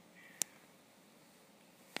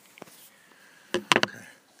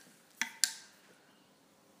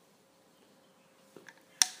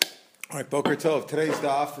All right, Boker Tov. Today's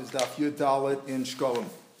daf is daf Yud Dalet in Shekalim.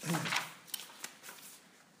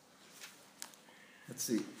 Let's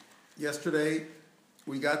see. Yesterday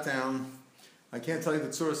we got down. I can't tell you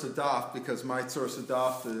the source of daf because my source of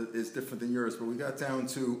daf is different than yours. But we got down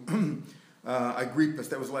to Agrippus.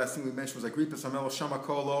 That was the last thing we mentioned. Was Agrippus Amel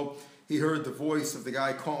Shamakolo. He heard the voice of the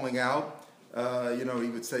guy calling out. He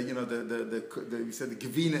would say, he said the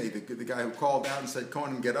Gavine, the guy who called out and said,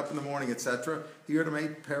 Cohen, get up in the morning, etc. He heard him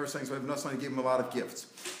 8 parasites, so he gave him a lot of gifts.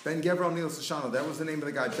 Ben Gever O'Neill Sashana, that was the name of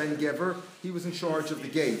the guy. Ben Gever, he was in charge of the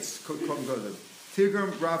gates.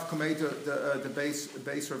 Tigrum Rav Kameta, the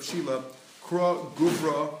base of Sheila, Kra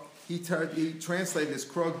Guvra, he translated as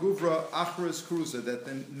Kra Guvra Achras Cruza, that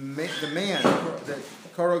the man, that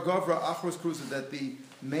Kra Guvra Achras Cruza, that the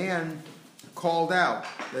man called out.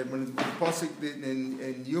 That when the pasuk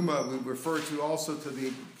in Yuma we refer to also to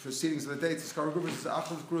the proceedings of the day.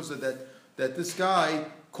 That this guy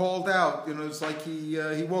called out. It's like he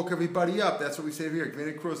woke everybody up. That's what we say here.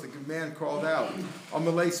 The man called out.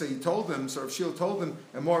 Amalesa, he told them. So if Shil told them,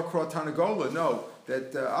 and more Kra Tanagola. No,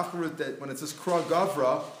 that that when it says Kra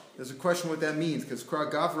Gavra, there's a question what that means, because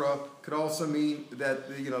Kra Gavra could also mean that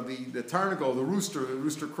the Tarnagol, the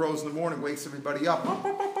rooster crows in the morning, wakes everybody up.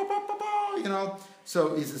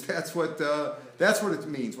 So he says that's what it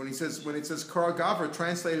means when it says Kara Gavra,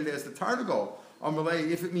 translated as the Tarnagol. Amalei,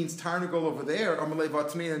 if it means Tarnagol over there, Amalei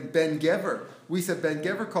Vatani and Ben Gever. We said Ben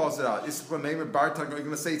Gever calls it out. Is the name of Bar Tarnagol? You're going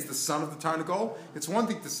to say it's the son of the Tarnagol? It's one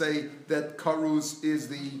thing to say that Karuz is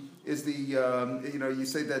the you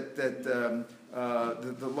say that the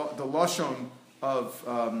lashon of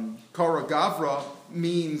Kara Gavra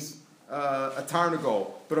means a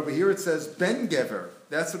Tarnagol, but over here it says Ben Gever.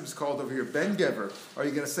 That's what it's called over here, Ben Gever. Are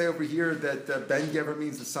you going to say over here that Ben Gever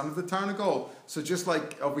means the son of the Tarnagol? So just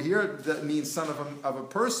like over here, that means son of a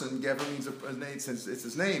person. Gever means a name, since it's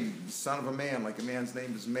his name, son of a man, like a man's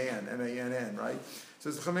name is man, M-A-N-N, right? So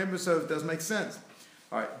it does make sense.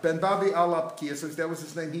 All right, Ben Babi Alapkia, so that was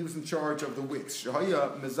his name. He was in charge of the wicks.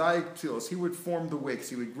 Shahaya Mezaic Ptilos. He would form the wicks.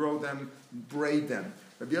 He would grow them, braid them.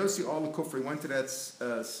 Rabbi Yossi Al Kufri went to that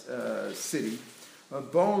city.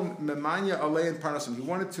 Bon Memanya Ale and Parnasim. He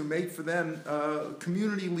wanted to make for them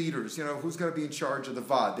community leaders. Who's going to be in charge of the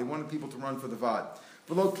Vad? They wanted people to run for the Vad.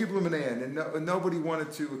 Below Kiblu Manan, and nobody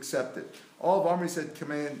wanted to accept it. All of Omri said,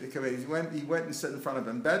 command. He went and sat in front of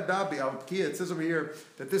him. Ben Babi al Kia. It says over here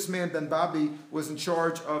that this man Ben Babi was in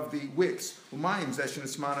charge of the wicks. He was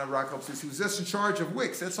just in charge of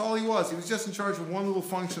wicks. That's all he was. He was just in charge of one little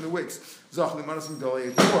function of the wicks.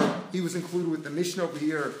 He was included with the Mishnah over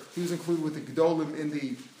here. He was included with the Gedolim in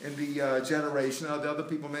the generation. The other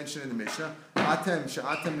people mentioned in the Mishnah.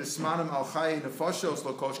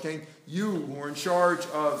 You who are in charge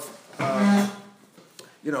of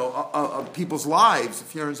people's lives.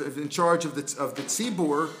 If you're in charge of the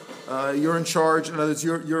tzibur, you're in charge. In other words,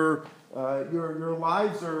 your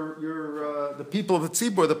lives are the people of the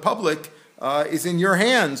tzibur, the public, is in your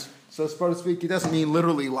hands. So, so to speak, it doesn't mean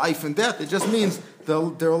literally life and death. It just means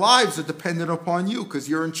their lives are dependent upon you because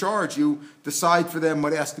you're in charge. You decide for them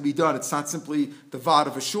what has to be done. It's not simply the Vad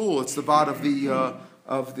of a shul; it's the Vad of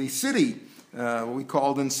the city. What we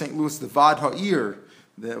called in St. Louis the Vad Ha'ir.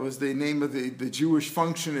 That was the name of the Jewish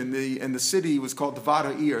function in the city. Was called the Vad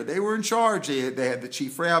Ha'ir. They were in charge. They had the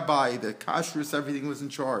chief rabbi, the kashrus, everything was in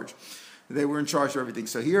charge. They were in charge of everything.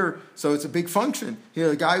 So it's a big function. Here,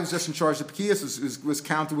 the guy who was just in charge of Pekiyas was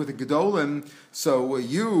counted with a Gedolim. So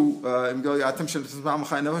you'll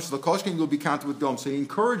be counted with Dom. So he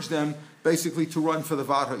encouraged them basically to run for the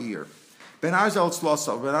Vad Ha'ir. Ben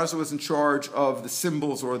Arza was in charge of the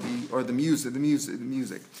cymbals or the music.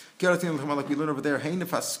 Like we learn over there,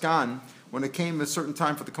 when it came a certain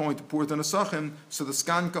time for the Kohen to pour the Nesachim, so the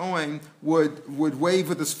Skan Kohen would wave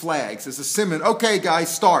with his flags as a simon. Okay, guys,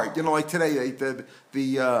 start. Like today,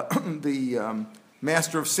 the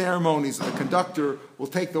master of ceremonies or the conductor will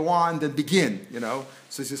take the wand and begin.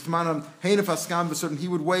 So he says, he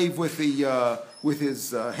would wave with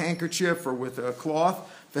his handkerchief or with a cloth.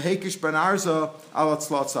 And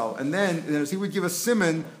then he would give a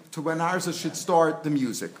simon to when Arza should start the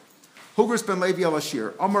music. Hugris ben Levi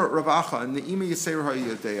al-Ashir, Amar Ravacha, and Ne'ima Yisera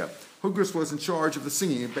HaYodea. Hugris was in charge of the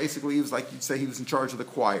singing. Basically, he was like you'd say he was in charge of the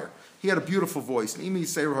choir. He had a beautiful voice. Ne'ima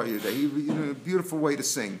Yisera HaYodea. He had a beautiful way to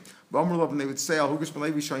sing. And they would say, Hugris ben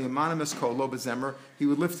Levi Shayamanamis Kol Lo Bezemer. He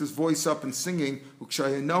would lift his voice up in singing.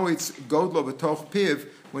 Ukshayanoitz Godlo B'toch Piv.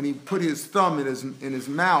 When he put his thumb in his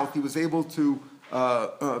mouth, he was able to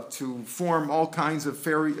form all kinds of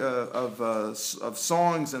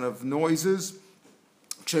songs and of noises.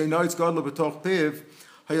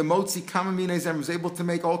 Hayamotzi Kamamine was able to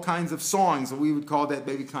make all kinds of songs, and we would call that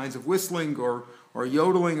maybe kinds of whistling or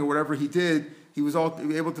yodeling or whatever he did. He was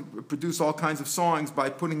able to produce all kinds of songs by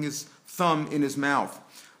putting his thumb in his mouth.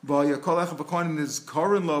 They would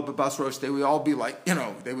all be like,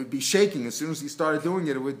 they would be shaking. As soon as he started doing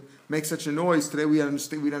it, it would make such a noise. Today we'd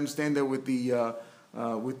understand that with the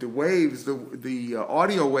waves, the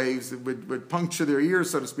audio waves that would puncture their ears,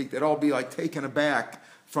 so to speak. They'd all be like taken aback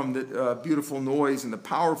from the beautiful noise and the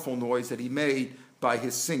powerful noise that he made by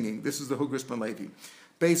his singing. This is the Hugris Ben Levi.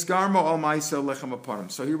 Beis Garmo al Maisel Lechem Aparim.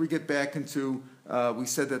 So here we get back into, we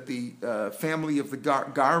said that the family of the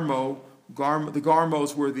Garmo, the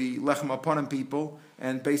Garmos were the Lechem Aparim people,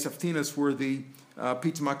 and Beis Aftinas were the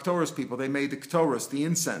Pitum HaKtoras people. They made the Ktoras, the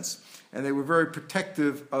incense, and they were very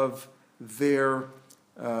protective of their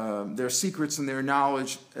secrets and their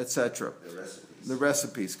knowledge, etc. The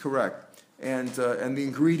recipes, correct, and the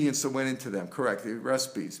ingredients that went into them, correct, the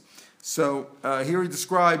recipes. So here he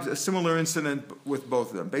describes a similar incident with both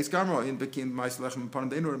of them. Beis Gamro in Bekin Mais Lechem Panim,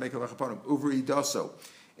 they know to make a Lechem Panim, Uvri Daso,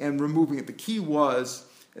 and removing it. The key was,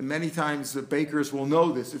 and many times the bakers will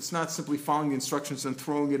know this, it's not simply following the instructions and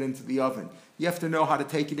throwing it into the oven. You have to know how to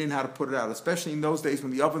take it in, how to put it out, especially in those days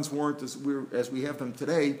when the ovens weren't as we have them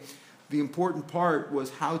today. The important part was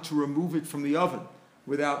how to remove it from the oven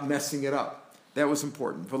without messing it up. That was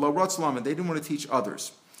important. V'lo rotzlam, and they didn't want to teach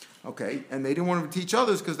others. Okay, and they didn't want to teach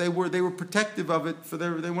others because they were protective of it.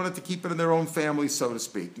 They wanted to keep it in their own family, so to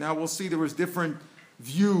speak. Now we'll see there was different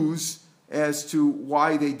views as to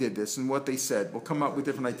why they did this and what they said. We'll come up with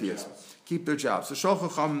different ideas. Keep their jobs. So Shol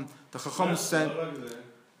Chacham, the Chacham sent.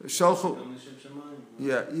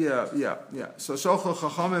 Yeah. So Shol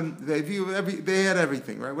Chacham, they had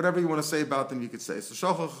everything, right? Whatever you want to say about them, you could say. So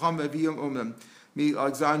Shol Chacham me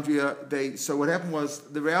Alexandria. So what happened was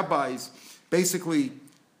the rabbis basically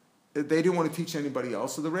they didn't want to teach anybody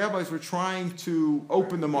else. So the rabbis were trying to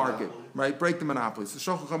open the market, right? Break the monopoly. So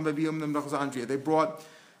Shol Chacham Alexandria. They brought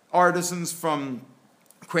artisans from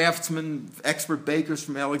craftsmen, expert bakers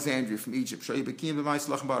from Alexandria, from Egypt.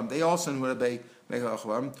 They also knew how to make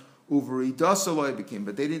uveri dasaloi became,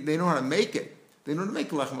 but they know how to make it. They know how to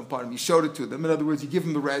make lechem aparim. You showed it to them. In other words, you give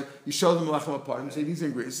them the red, you show them lechem aparim, you say these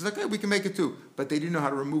ingredients. It's okay, we can make it too. But they didn't know how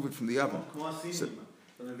to remove it from the oven. So,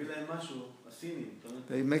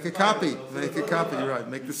 they make a copy. Right.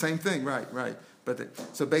 Make the same thing. Right.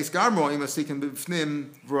 So Beis Garmo,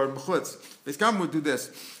 Beis Garmo would do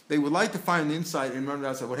this. They would like to find the inside and run it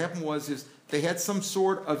outside. What happened was they had some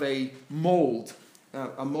sort of a mold,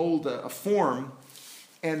 a form,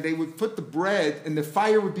 and they would put the bread, and the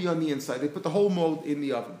fire would be on the inside. They put the whole mold in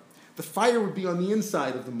the oven. The fire would be on the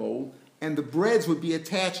inside of the mold, and the breads would be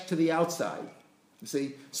attached to the outside. You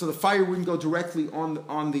see, so the fire wouldn't go directly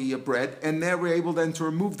on the bread, and they were able then to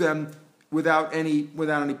remove them without any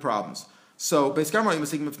problems. So and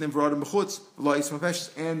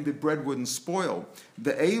the bread wouldn't spoil.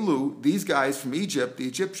 The Elu, these guys from Egypt, the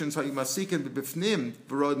Egyptians,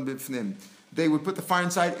 they would put the fire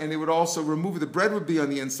inside, and they would also remove it. The bread would be on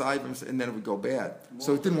the inside, and then it would go bad.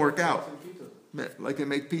 So it didn't work out. Like they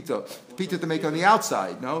make pita to make on the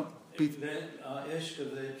outside, no?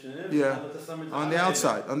 Yeah, on the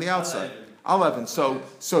outside. 11. So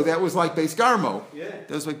that was like Beis Garmo. Yeah. That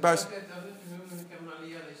was like Beis.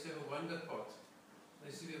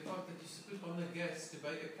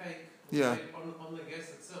 Yeah. On the gas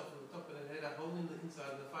itself, on the top, and it had a hole in the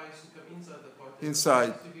inside. The fire should come inside the pot.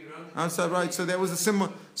 Inside, right? So that was a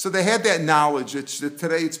similar. So they had that knowledge.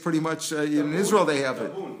 Today, it's pretty much in Israel they have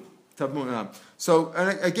it. Tabun. So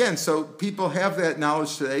again, so people have that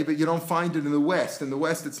knowledge today, but you don't find it in the West. In the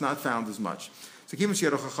West, it's not found as much. So once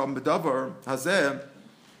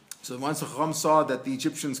the Chacham saw that the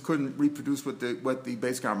Egyptians couldn't reproduce what the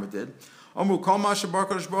Beis Garmo did.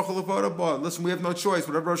 Listen, we have no choice.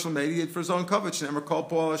 Whatever Rosh made, he did for his own coverage. He did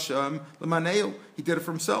it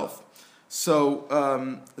for himself. So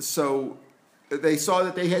they saw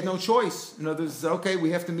that they had no choice. In other words, okay,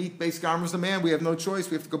 we have to meet Beis Garmo's demand. We have no choice.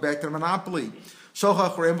 We have to go back to the monopoly.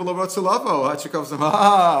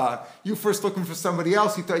 You first looking for somebody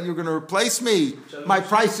else. You thought you were going to replace me. My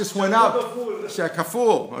price just went up.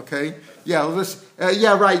 Shekaful, okay. Yeah,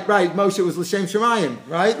 right. Moshe was L'Shem Shemayim,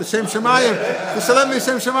 right? L'Shem Shemayim. L'Shalem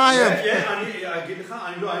L'Shem Shemayim.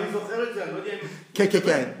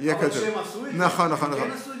 כן. נכון.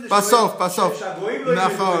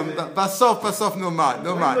 בסוף, נו מה.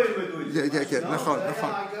 כן, נכון.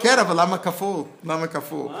 כן, אבל למה כפול?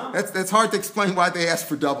 That's hard to explain why they asked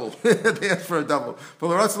for double. They asked for a double.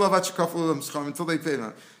 Until they paid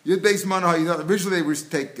on. Yud Beis Mana, originally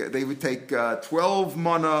they would take 12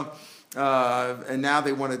 mana and now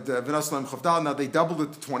they wanted V'noslam Chavdal. Now they doubled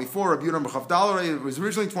it to 24. Rabbi Yudam Chavdal. It was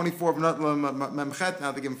originally 24.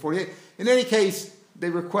 Now they give him 48. In any case, they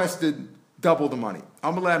requested double the money.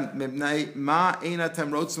 Why don't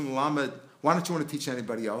you want to teach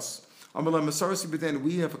anybody else?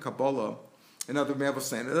 We have a Kabbalah. Another Mavah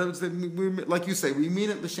saying, like you say, we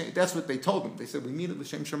mean it l'shem. That's what they told them. They said we mean it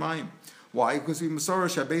l'shem Shemayim. Why? Because we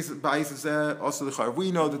Masorish also the Chayv.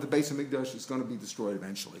 We know that the base of Mikdash is going to be destroyed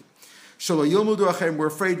eventually. We're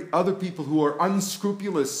afraid other people who are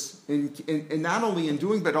unscrupulous in not only in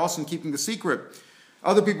doing but also in keeping the secret.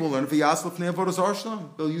 Other people will learn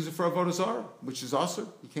they'll use it for avodah zarah, which is also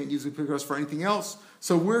you can't use it for anything else.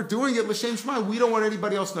 So we're doing it l'shem Shemayim. We don't want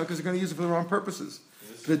anybody else to know because they're going to use it for the wrong purposes.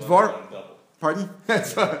 Pardon?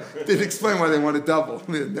 Didn't explain why they want to double.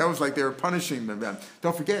 That was like they were punishing them.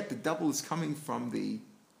 Don't forget, the double is coming from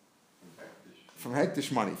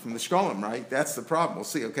Hektish money, from the Shekalim, right? That's the problem. We'll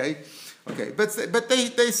see, okay? Okay, but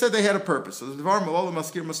they said they had a purpose. So the But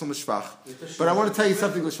I want to tell you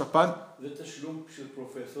something, L'shvach.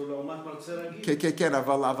 כן,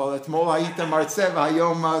 אבל אתמול היית מרצה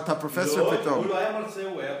והיום אתה פרופסור פתאום. הוא לא היה מרצה,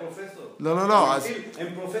 הוא היה פרופסור. לא. הם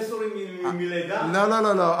פרופסורים מלידה.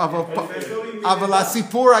 לא, אבל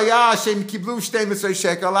הסיפור היה שהם קיבלו 12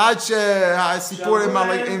 שקל עד שהסיפור עם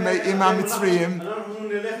המצרים. אנחנו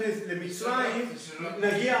נלך למצרים,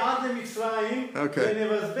 נגיע עד למצרים,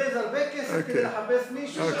 ונבזבז הרבה כסף כדי לחפש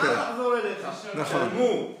מישהו שנחזור אליך.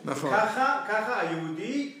 נכון. ככה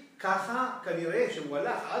היהודי, ככה כנראה שהוא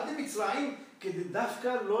הלך עד למצרים כדי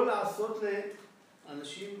דווקא לא לעשות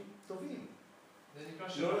לאנשים טובים.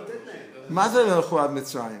 לא לתת להם. מה זה לא הלכו עד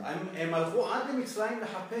מצרים? הם הלכו עד למצרים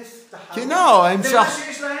לחפש תחרות. כן, לא, זה מה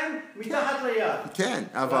שיש להם מתחת ליד. כן,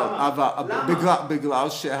 אבל בגלל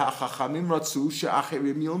שהחכמים רצו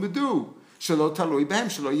שאחרים ילמדו, שלא תלוי בהם,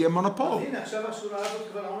 שלא יהיה מונופול. אז הנה, עכשיו השורה הזאת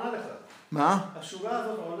כבר עונה לך. מה? השורה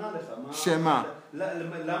הזאת עונה לך. שמה?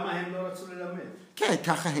 למה הם לא רצו ללמד? כן,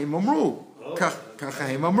 ככה הם אמרו. ככה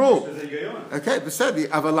הם אמרו. זה היגיון. אוקיי, בסדר,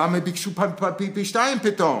 אבל למה ביקשו פי 2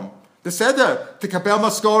 פתאום? בסדר, תקבל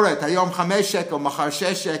משכורת, היום 5 שקל, מחר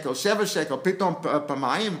 6 שקל, 7 שקל, פתאום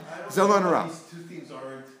פעמיים, זה לא נורא.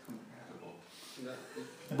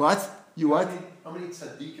 What? You what? How many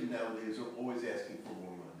tzaddikim nowadays are always asking for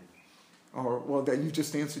more money? Oh, well, that you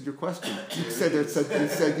just answered your question. You said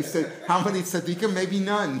how many tzaddikim? Maybe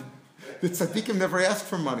none. The tzaddikim never ask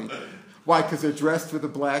for money. Why? Because they're dressed with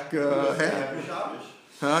a black hat.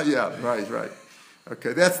 Huh? Yeah, right.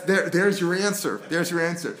 Okay, there's your answer.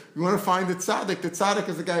 You want to find the tzaddik. The tzaddik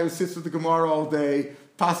is the guy who sits with the Gemara all day,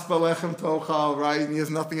 pas b'lechem tochal, right? And he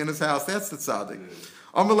has nothing in his house. That's the tzaddik.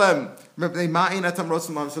 So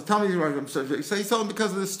tell me, so you tell them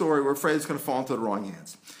because of this story, we're afraid it's going to fall into the wrong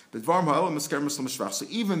hands. So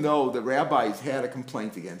even though the rabbis had a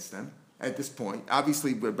complaint against them at this point,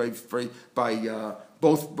 obviously both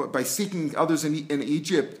by seeking others in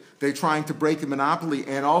Egypt, they're trying to break the monopoly,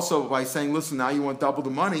 and also by saying, listen, now you want double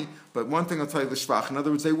the money. But one thing I'll tell you, the shvach. In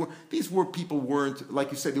other words, people weren't,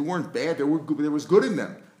 like you said, they weren't bad. There was good in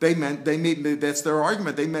them. That's their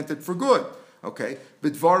argument. They meant it for good. Okay,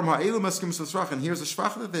 and here's a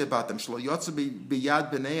shvach that they about them.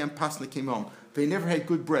 They never had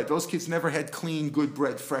good bread. Those kids never had clean, good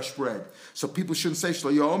bread, fresh bread. So people shouldn't say,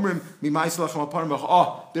 oh,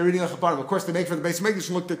 they're eating lechaparim. Of course, they make it for the base of English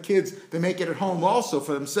and look, their kids, they make it at home also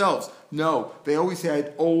for themselves. No, they always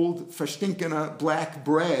had old, verstinkene, black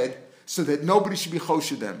bread so that nobody should be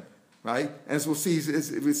choshed them. Right? As we'll see,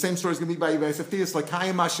 the same story is going to be by Yisrael. Like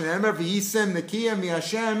Hayim Hashem Emer v'Yisem Nekiyah mi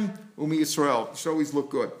Hashem u'mi Yisrael. It should always look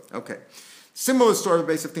good. Okay. Similar story of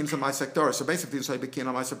basic themes of my sectors. So basic themes like Bekin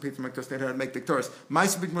on my sectors, they had to make dictors. My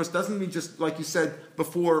sectors doesn't mean just like you said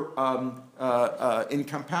before in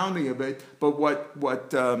compounding of it, but what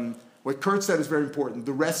Kurt said is very important.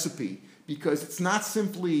 The recipe. Because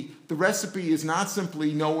the recipe is not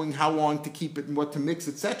simply knowing how long to keep it and what to mix,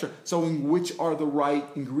 etc. So which are the right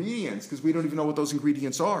ingredients, because we don't even know what those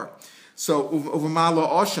ingredients are. So over Mala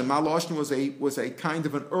Oshan was a kind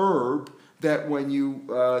of an herb that when you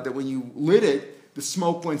lit it, the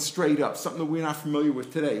smoke went straight up, something that we're not familiar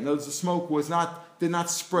with today. In other words, the smoke did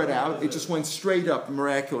not spread out; it just went straight up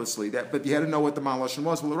miraculously. But you had to know what the Malashon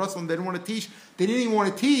was. Well, the Russell, they didn't want to teach. They didn't even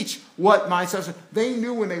want to teach what Ma'aseh. They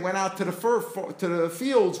knew when they went out to the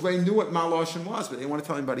fields. They knew what Malashon was, but they didn't want to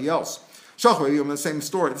tell anybody else. The same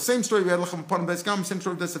story. The same story we had. Same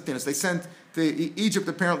story of the Satinas. They sent Egypt.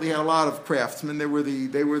 Apparently had a lot of craftsmen. They were the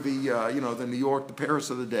the New York, the Paris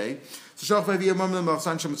of the day. So they knew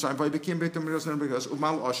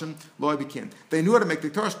how to make the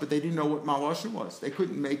Torah, but they didn't know what Malashon was. They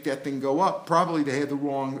couldn't make that thing go up. Probably they had the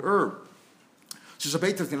wrong herb.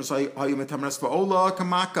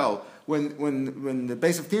 When the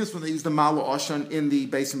base of Tinas, when they used the Malo Oshan in the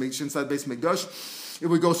base of Mikdash, inside the base of Mikdash, it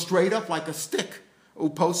would go straight up like a stick.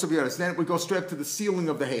 Then it would go straight up to the ceiling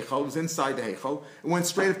of the Heichal. It was inside the Heichal. It went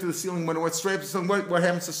straight up to the ceiling. When it went straight up to the ceiling, what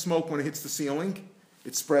happens to smoke when it hits the ceiling?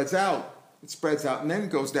 It spreads out. It spreads out and then it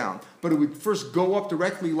goes down. But it would first go up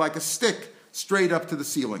directly like a stick, straight up to the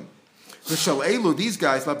ceiling. V'shalelu, these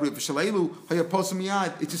guys, v'shalelu,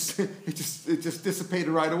 it just dissipated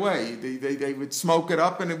right away. They would smoke it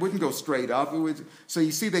up and it wouldn't go straight up. So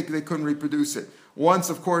you see, they couldn't reproduce it. Once,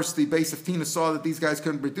 of course, the base of Tina saw that these guys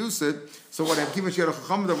couldn't produce it, so what happened? Once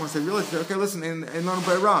they realized, okay, listen, in Lanu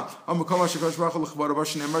Beira,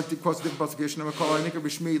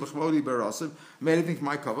 made anything for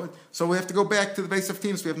my cover. So we have to go back to the base of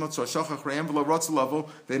Tina. So we have not so shachach re'em v'lo rotz level.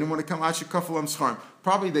 They didn't want to come ashi kafalam scharm.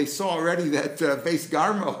 Probably they saw already that base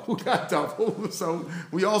garmo who got double, so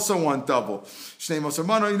we also want double. Shnei Mosar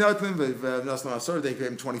Mano Yinatim, they gave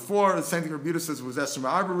him 24. The same thing Rabbi says it was Esrim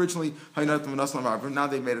Arba originally. Now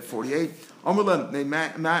they made it 48. Why don't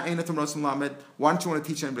you want to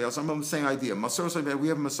teach anybody else? I'm on the same idea. We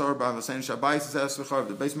have Masar by the saying Shabbai says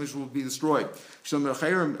the base mission will be destroyed.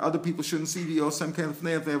 Other people shouldn't see the Yosem kind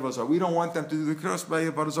of. We don't want them to do the cross by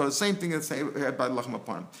the same thing that's had by Lachem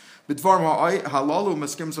upon him. But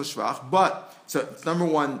so number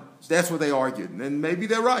one, that's what they argued, and maybe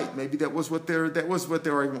they're right. Maybe that was what their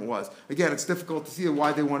argument was. Again, it's difficult to see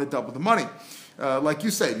why they want to double the money. Like you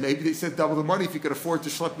say, maybe they said double the money. If you could afford to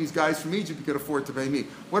schlep these guys from Egypt, you could afford to pay me.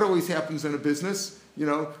 What always happens in a business?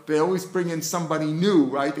 They always bring in somebody new,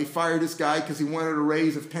 right? They fire this guy because he wanted a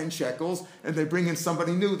raise of 10 shekels, and they bring in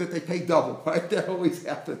somebody new that they pay double, right? That always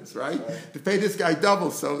happens, right? They pay this guy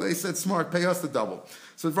double, so they said, smart, pay us the double.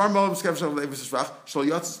 So that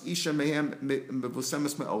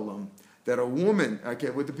a woman, okay,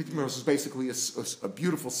 with the Pitimos is basically a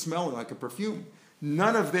beautiful smelling, like a perfume.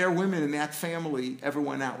 None of their women in that family ever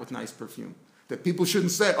went out with nice perfume. That people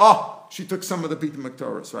shouldn't say, oh, she took some of the Pitim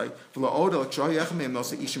Maktoras, right?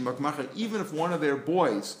 Even if one of their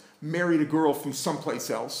boys married a girl from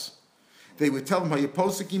someplace else, they would tell them, you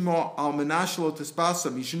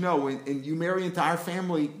should know, and you marry into our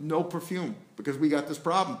family, no perfume, because we got this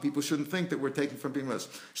problem. People shouldn't think that we're taking from being less.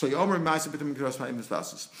 This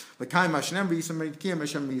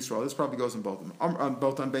probably goes on both of them,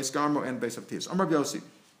 both on base Garmo and base of Tias.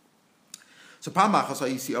 So Pamachas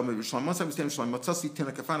I see once I was standing Shlomo,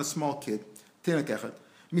 I found a small kid, Tinak Echet,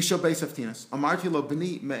 Misha Beis of Tinas. Amarti lo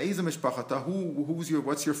b'ni me'ezah mishpachata.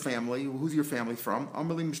 What's your family? Who's your family from?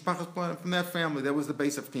 Amarli mishpachas from that family. That was the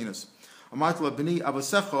base of Tinas. Amarti lo b'ni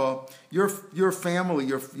abasecha. Your family,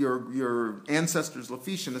 your ancestors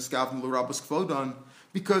lafishin eskavim l'rabos kvodan,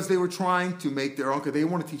 because they were trying to make their own. Because they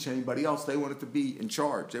didn't want to teach anybody else. They wanted to be in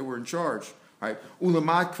charge. They were in charge. Right?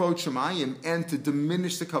 Ulamad kvod shemayim, and to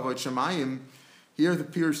diminish the kavod shemayim. Here the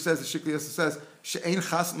Pirush says, the Shikli says,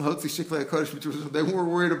 they were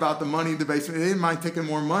worried about the money in the basement. They didn't mind taking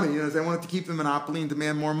more money. They wanted to keep the monopoly and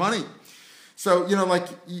demand more money. So, like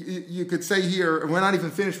you could say here, we're not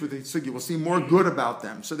even finished with the Sugi. We'll see more good about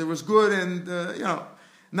them. So there was good and,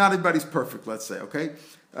 not everybody's perfect, let's say, okay?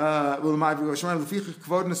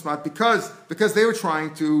 Because they were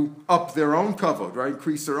trying to up their own kavod, right?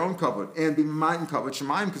 Increase their own kavod, and be ma'in kavod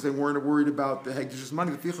shemaim, because they weren't worried about the hegdish's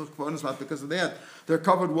money. Because of that, their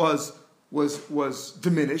kavod was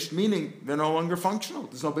diminished, meaning they're no longer functional.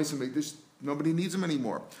 There's no base of hegdish. Nobody needs them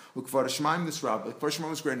anymore. Kavod shemaim this rabbah. Kavod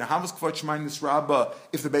shemaim was great. Now, how was kavod shemaim this rabbah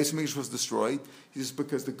if the base of hegdish was destroyed? It's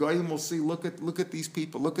because the goyim will see. Look at these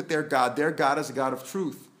people. Look at their God. Their God is a God of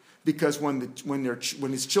truth. Because when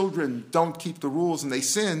his children don't keep the rules and they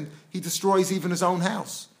sin, he destroys even his own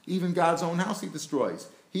house. Even God's own house he destroys.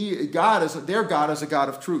 Their God is a God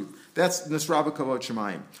of truth. That's Nisraba Kavod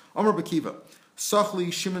Shemayim. Amar Bakiva,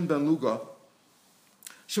 Sachli Shimon ben Luga.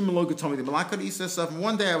 Shimon Luga told me the Malakad says stuff.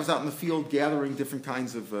 One day I was out in the field gathering different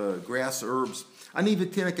kinds of grass, herbs. Ani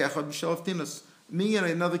v'tinak echad b'shel of Tinas. Me and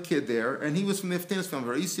another kid there, and he was from the Tinas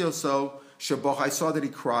family. I saw that he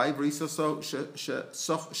cried. I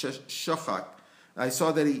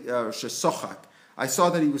saw that I saw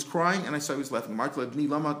that he was crying, and I saw he was laughing. Why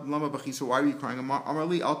are you crying?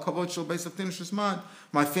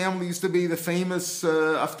 My family used to be the famous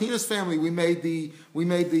Aftina's family. We made the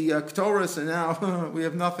Ktoras, and now we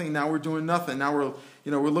have nothing. Now we're doing nothing. Now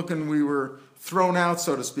we were thrown out,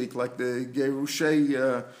 so to speak, like the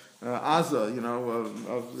Gerushe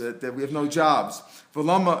Aza, that we have no jobs.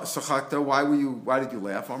 V'lama sachakta, why did you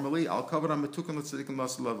laugh? Amrli, al kavod ha-metukan l'tzadikim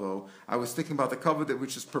l'asalavu. I was thinking about the kavod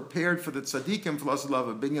which is prepared for the tzadikim for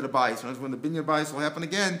l'asalavu, binyan abayis. When the binyan abayis will happen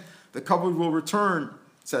again, the kavod will return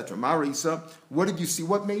etc. Marisa, what did you see?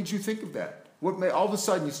 What made you think of that? All of a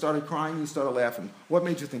sudden you started crying, you started laughing. What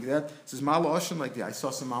made you think of that? It says Maloshin, like that. I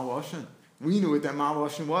saw some Maloshin. We knew what that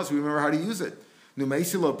Maloshin was. We remember how to use it.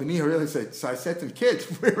 Numeisilo B'ni really said. So I said to the kid,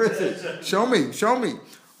 where is it? Show me.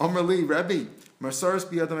 Amrli, Rebbe, Marsaris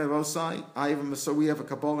biyadam evosai. We have a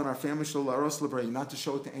Kabbalah in our family, not to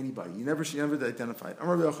show it to anybody. You never identify it.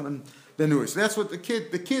 Amar Yochanan ben Nuri. So that's what the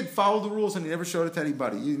kid followed the rules and he never showed it to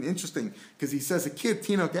anybody. Interesting, because he says a kid,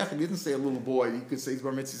 Tinok Echad. He didn't say a little boy. He could say he's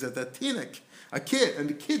bar mitzvah. He said that Tinok, a kid, and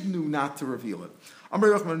the kid knew not to reveal it. Amar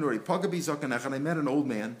Yochanan ben Nuri. Pagabi Zokan Echad. I met an old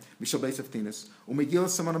man, Mishal Beis of Tinas. Umegil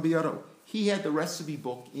Samana biyado. He had the recipe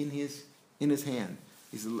book in his hand.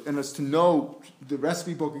 And as to know the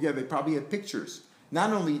recipe book again, they probably had pictures.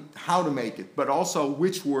 Not only how to make it, but also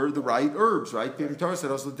which were the right herbs, right? Pim Torah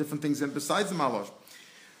said also the different things in besides the malosh.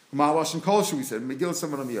 Malosh and kolshu, we said. Megillah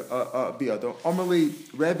someone biyado. Omali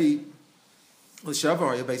Rebbe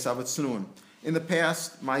l'shavar yabesavat sunuim. In the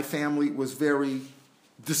past, my family was very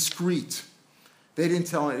discreet. They didn't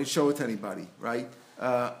show it to anybody, right?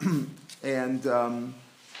 And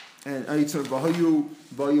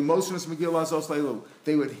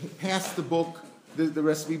they would pass the book, the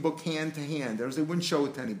recipe book, hand to hand. They wouldn't show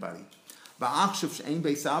it to anybody.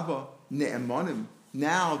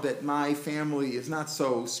 Now that my family is not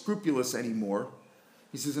so scrupulous anymore,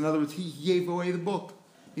 he says, in other words, he gave away the book.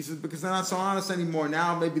 He says, because they're not so honest anymore.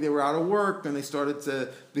 Now maybe they were out of work, and they started to,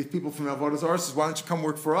 the people from Avodah Zarah says, why don't you come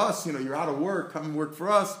work for us? You're out of work, come and work for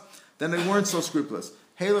us. Then they weren't so scrupulous.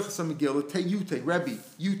 Halach some Megillah, you take, Rebbe,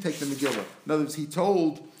 you take the Megillah. In other words, he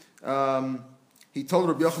told Rabbi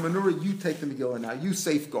Yochanan ben Nuri, you take the Megillah now, you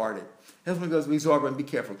safeguard it. Hezman goes, and be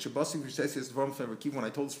careful. When I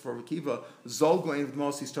told this for Kiva, Zolglain of the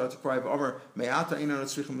most, he started to cry,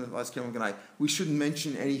 we shouldn't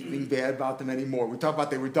mention anything bad about them anymore. We talk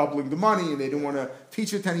about they were doubling the money and they didn't want to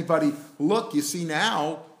teach it to anybody. Look, you see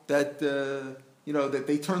now that that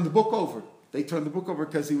they turned the book over. They turned the book over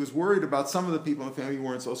because he was worried about some of the people in the family who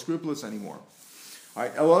weren't so scrupulous anymore. All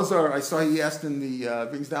right, Elazar, I saw he asked in the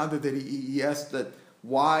brings down that he asked that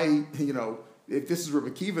why if this is Rabbi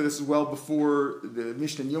Kiva, this is well before the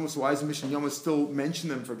Mishnah and Yom. So why is the Mishnah and Yom still mention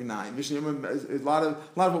them for Gnai? Mishnah and Yom, a lot of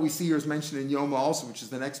what we see here is mentioned in Yom also, which is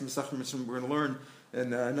the next Masechah Mishnah we're going to learn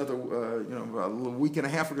in another a week and a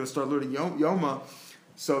half. We're going to start learning Yoma.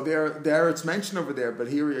 So there it's mentioned over there, but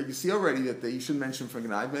here you see already that you shouldn't mention for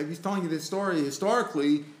Gnai. Maybe he's telling you this story.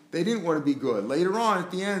 Historically, they didn't want to be good. Later on, at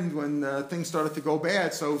the end, when things started to go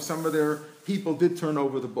bad, so some of their people did turn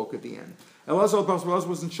over the book at the end. Elazar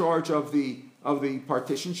was in charge of the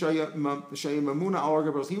partition. He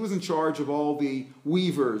was in charge of all the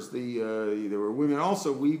weavers. There were women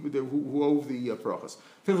also who wove the brachos.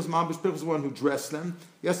 Pinchas was the one who dressed them.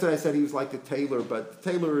 Yesterday I said he was like the tailor, but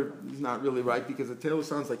the tailor is not really right because the tailor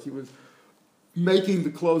sounds like he was making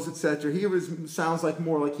the clothes, etc. Sounds like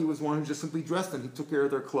more like he was one who just simply dressed them. He took care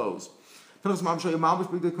of their clothes. He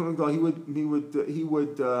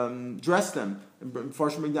would dress them. And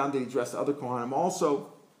Farshim down did he dress the other Kohanim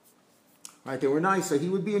also. Right, they were nice, so he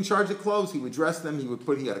would be in charge of clothes. He would dress them. He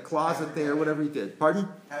had a closet there, whatever he did. Pardon?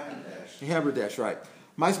 Haberdash, right.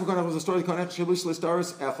 Was a story. It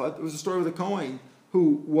was a story of the Kohen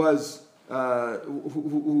who was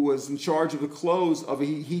in charge of the clothes of.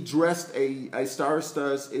 He dressed a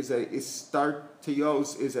starstas is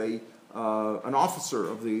an officer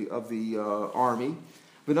of the army.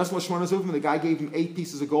 The guy gave him 8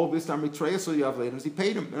 pieces of gold. This time he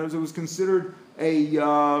paid him. It was considered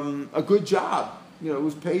a good job. It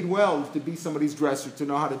was paid well to be somebody's dresser, to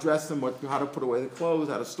know how to dress them, how to put away the clothes,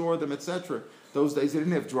 how to store them, etc. Those days they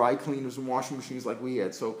didn't have dry cleaners and washing machines like we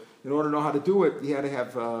had. So in order to know how to do it, you had to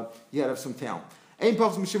have some talent.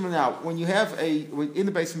 Now, when you have in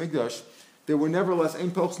the base of Mikdash, there were nevertheless you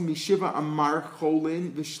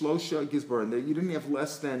didn't have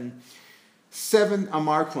less than 7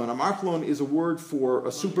 amarklon. Amarklon is a word for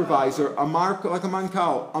a supervisor. Amar, like a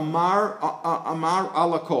mankal. Amar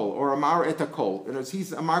alakol or Amar etakol.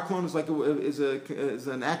 Amarklon is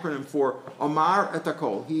an acronym for Amar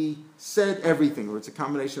etakol. He said everything, or it's a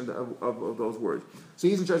combination of those words. So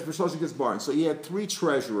he's in charge for Shloshah Gizbarim. So you had 3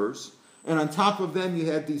 treasurers, and on top of them you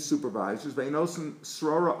had these supervisors.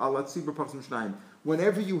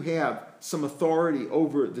 Whenever you have some authority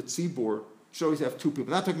over the tzibur, you should always have 2 people.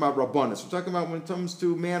 We're not talking about rabbanis. We're talking about when it comes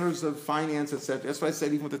to matters of finance, etc. That's why I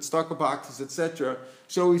said even with the tzedakah boxes, etc. You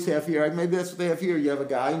should always have here. Maybe that's what they have here. You have a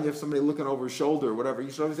guy and you have somebody looking over his shoulder or whatever.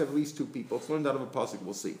 You should always have at least 2 people. It's learned out of a pasuk.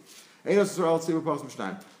 We'll see.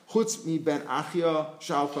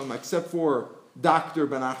 Except for Dr.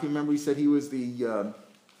 Ben Achia. Remember, he said he was the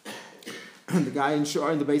the guy in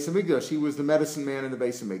Shar in the Beis Hamikdash. He was the medicine man in the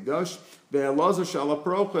Beis Hamikdash. The Elazar Shala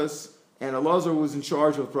Prochas, and Elazar was in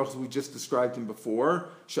charge of the Prochas. We just described him before.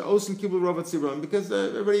 Sha'osin Kibul Rovat Tzibra, because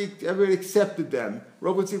everybody accepted them.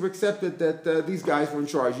 Rovat Tzibra accepted that these guys were in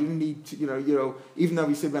charge. You didn't need to, even though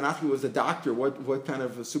we say Ben Achai was a doctor, what kind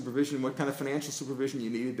of supervision, what kind of financial supervision you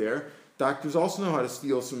needed there. Doctors also know how to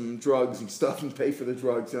steal some drugs and stuff and pay for the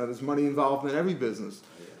drugs. There's money involved in every business.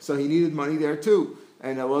 So he needed money there too.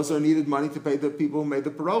 And Elazar needed money to pay the people who made the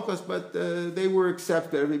parochas, but they were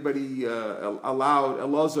accepted. Everybody allowed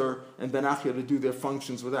Elazar and Ben Achai to do their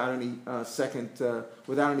functions without any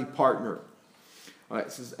without any partner. All right,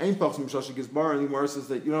 it says, Ein Pachas Mishlosh Gizbar, and the Gemara says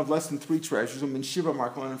that you don't have less than 3 treasures, and Shiva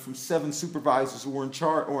Marklan, from 7 supervisors who were in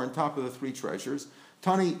charge or on top of the 3 treasures.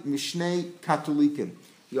 Tani Mishnei Katolikin.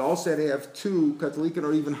 You also had to have 2 Katolikin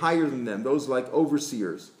or even higher than them, those like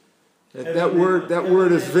overseers. That word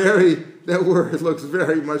looks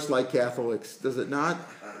very much like Catholics, does it not?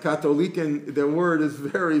 Catholican, the word is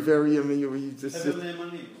very, very, you just...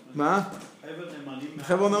 Ma?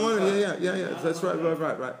 Yeah, that's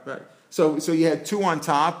right. So you had 2 on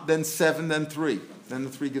top, then 7, then 3. Then the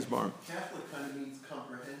 3 Gizbarim. Catholic kind of means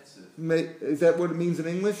comprehensive. Is that what it means in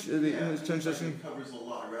English? English translation? It covers a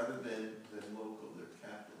lot rather than local. They're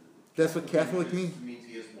Catholic. That's what Catholic means? It means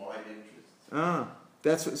he has wide interests.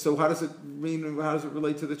 So how does it mean? How does it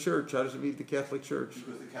relate to the church? How does it mean the Catholic Church?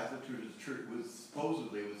 Because the Catholic Church was supposed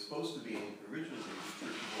to be originally the church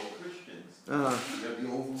of all Christians.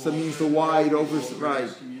 So it means the wide right.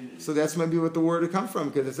 So that's maybe what the word would come from,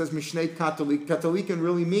 because it says Mishnei Katolik. Katolikan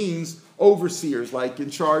really means overseers, like in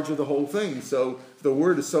charge of the whole thing. So the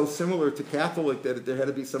word is so similar to Catholic that there had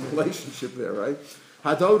to be some relationship there, right?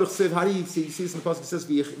 How do you see this in the passage? It says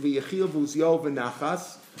V'yechil v'uzyo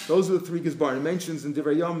v'nachas. Those are the 3 Gizbarim. It mentions in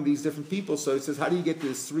Divrei Yom these different people. So it says, how do you get to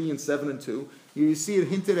this 3 and 7 and 2? You see it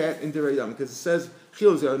hinted at in Divrei Yom, because it says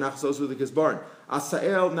Chil v'uzyo v'nachas. Those were the Gizbarim.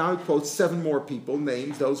 Asael, now it quotes 7 more people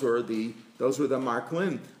names. Those were the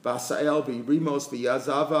Marklin. V'Asael v'Rimos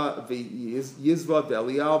v'Yazava v'Yizva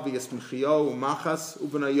v'Elial v'Yismichio v'Machas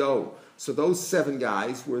u'Benayo. So those 7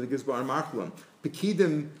 guys were the Gizbarim Marklin.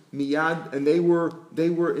 Pekidim miyad, and they were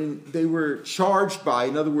charged by,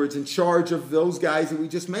 in other words, in charge of those guys that we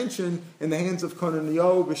just mentioned, in the hands of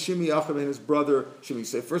Konanio, B'Shimi Achim, and his brother Shimi.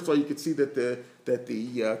 So first of all, you could see that the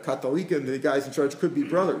Katolikan, the guys in charge, could be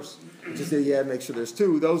brothers. Just say, make sure there's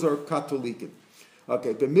 2. Those are Katolikan.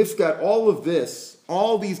 Okay, the Mifkat, all of this,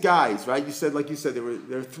 all these guys, right? Like you said, there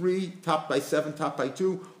were 3, topped by 7, topped by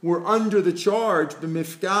 2, were under the charge. The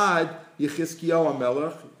Mifkad Yechizkiyahu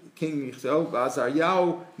HaMelech, King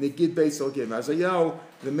Azaryahu, Negid Beis Elgim. Azaryahu,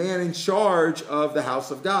 the man in charge of the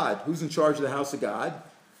house of God. Who's in charge of the house of God?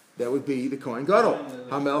 That would be the Kohen Gadol.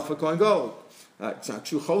 Hamel for Kohen Gadol. It's not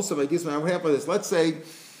true. Chosav, I guess, what happened with this? Let's say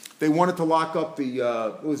they wanted to lock up it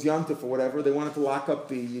was Yantif or whatever. They wanted to lock up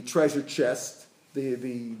the treasure chest,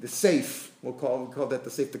 the safe. We'll call that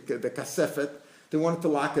the safe, the kasefet. They wanted to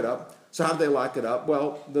lock it up. So how did they lock it up?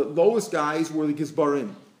 Well, the lowest guys were the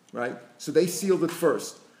Gizbarim, right? So they sealed it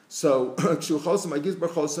first. So, then he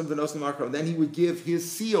would give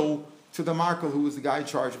his seal to the Markel, who was the guy in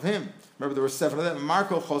charge of him. Remember, there were 7 of them.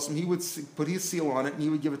 Markel Chosim, he would put his seal on it, and he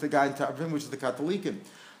would give it to the guy in top of him, which is the Katolikan.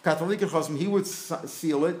 Katolikan Chosim, he would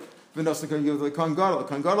seal it, V'nosam would give it to the Kohen Gadol.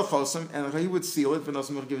 Kohen Gadol Chosim, and he would seal it,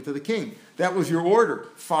 V'nosam would give it to the king. That was your order.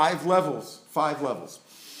 5 levels. 5 levels.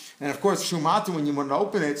 And of course, Shumata, when you want to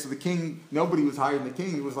open it, so the king, nobody was higher than the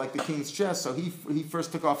king. It was like the king's chest. So he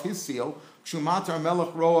first took off his seal. Shumata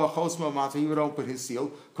Melech Roa Chosmo Mater, he would open his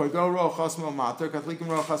seal. Korgo Roa Chosmo Mater, Katholikim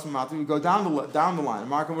Roa Chosmo Mater. We go down the line.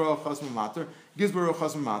 Markham Roa Chosmo Mater, Gizbar Roa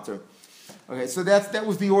Chosmo Mater. Okay, so that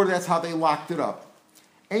was the order. That's how they locked it up.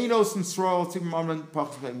 Einos and Sroel Tzibur Mammon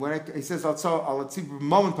Pachsmem. When he says Al Tzibur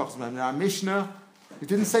Mammon Pachsmem, now Mishnah, it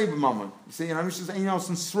didn't say B'Mammon. You see, in our Mishnah says Einos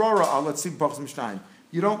and Srora Al Tzibur Pachsmem.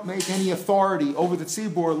 You don't make any authority over the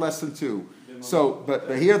tzibur less than 2. So, but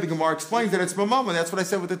here the Gemara explains that it's b'mammon. That's what I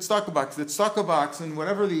said with the tzedakah box. The tzedakah box, and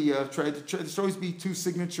whatever there should always be 2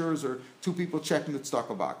 signatures or 2 people checking the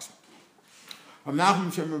tzedakah box. He says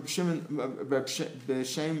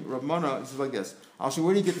like this. Actually,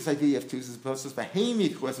 where do you get this idea? You have 2.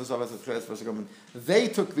 They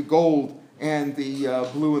took the gold and the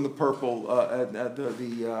blue and the purple,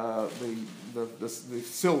 the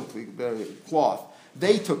silk, the cloth.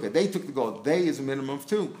 They took it. They took the gold. They is a minimum of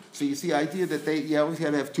 2. So you see the idea that you always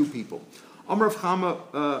had to have 2 people. Amar of Chama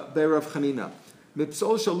Be'erav Chanina.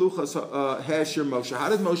 Mipsol Shaluchas Hasher Moshe. How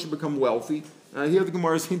did Moshe become wealthy? Here the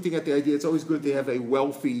Gemara is hinting at the idea it's always good to have a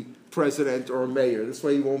wealthy president or a mayor. This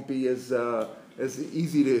way he won't be as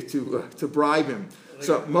easy to bribe him.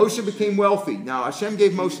 So Moshe became wealthy. Now Hashem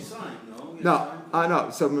gave Moshe... No.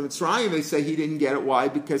 So Mitzrayim, they say he didn't get it. Why?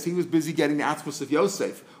 Because he was busy getting the atzmos of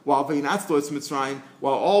Yosef. While Veinatzlos Mitzrayim,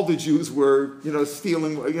 while all the Jews were,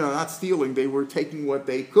 stealing, not stealing, they were taking what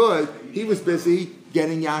they could. He was busy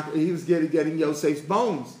getting Yosef's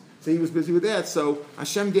bones. So he was busy with that. So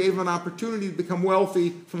Hashem gave him an opportunity to become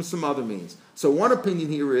wealthy from some other means. So one opinion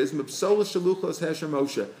here is Mipsola Shaluchos Hesher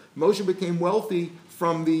Moshe. Moshe became wealthy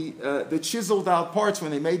from the chiseled out parts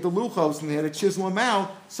when they made the luchos and they had to chisel them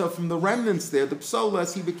out. So from the remnants there, the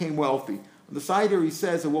psolas, he became wealthy. On the side here, he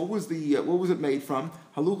says, what was it made from?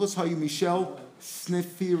 Haluchos Hayu Michel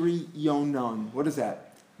Snifiri Yonon. What is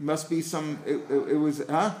that? It must be some. It was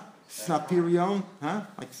Snapirion,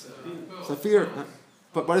 like Saphir.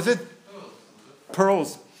 But what is it?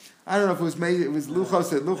 Pearls. I don't know if it was made. It was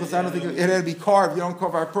luchos. Luchos. I don't think it had to be carved. You don't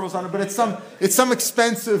carve our pearls on it, but it's some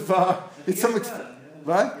expensive.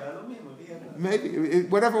 What? Maybe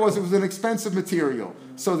whatever it was an expensive material.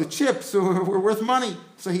 So the chips were worth money.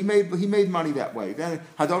 So he made money that way. Then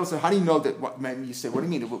Hadar said, "How do you know that?" You say, "What do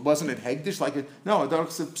you mean? It wasn't it hegdish like it?" No, Hadar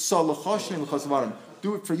said,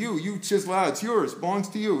 "Do it for you. You chisel out. It's yours. Belongs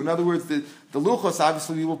to you." In other words, the luchos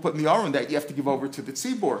obviously we will put in the aron that you have to give over to the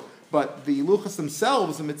tzibor. But the luchos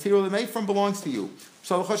themselves, the material they're made from, belongs to you.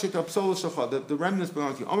 The remnants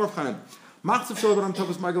belong to you. Amar Chanan.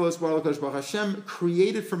 Hashem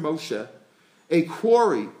created for Moshe a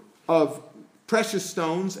quarry of precious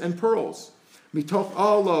stones and pearls. Mitoch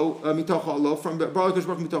alo, from the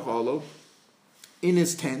mitoch alo, in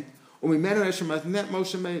his tent. In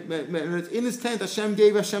his tent, Hashem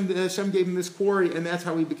gave him this quarry, and that's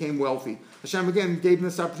how he became wealthy. Hashem again gave him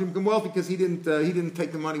this opportunity to become wealthy because he didn't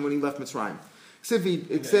take the money when he left Mitzrayim. As he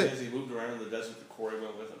moved around in the desert, the quarry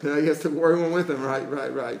went with him. Yes, the quarry went with him.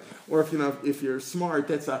 Right. Or if you're smart,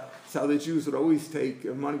 that's how the Jews would always take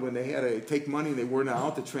money when they had to take money. They weren't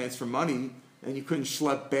allowed to transfer money, and you couldn't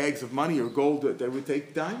schlep bags of money or gold. They would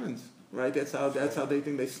take diamonds. Right, that's how they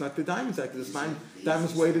think they snuck the diamonds out. Because it's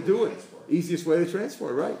diamonds' way to do it, easiest way to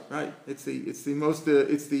transfer. Right. It's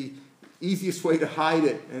the easiest way to hide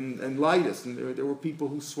it and lightest. And there were people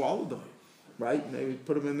who swallowed them, right? And they would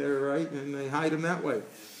put them in there, right, and they hide them that way.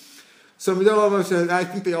 So I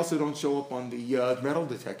think they also don't show up on the metal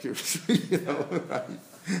detectors, right?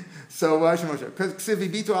 So because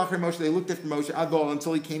they looked at Moshe Adol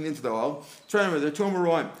until he came into the hall.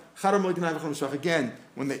 Again,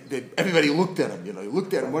 when everybody looked at him,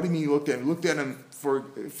 looked at him. What do you mean you looked at him? You looked at him for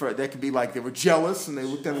that could be like they were jealous and they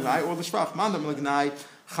looked at him or the shvach mandam like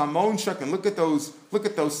chamon shak, and look at those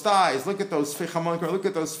thighs, look at those look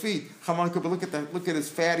at those feet. Look at his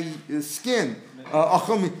fatty skin.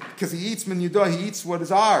 Because he eats min yudah, he eats what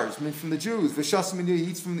is ours, from the Jews. V'shas min yudah,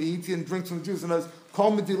 he eats and drinks from the Jews. And as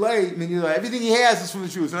kol medilei min yudah, everything he has is from the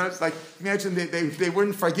Jews. And it's like, imagine they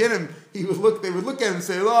wouldn't forget him. They would look at him and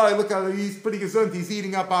say, "Oh, look how he's pretty gesund. He's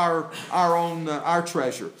eating up our own our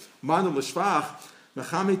treasure." Manu l'shvach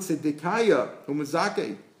mechamet tzedekaya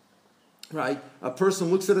umazake. Right, a person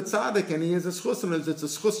looks at a tzaddik and he has a schus, and it's a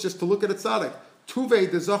schus just to look at a tzaddik. Tuvei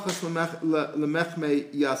the zachas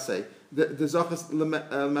lemechme yaseh. The zachas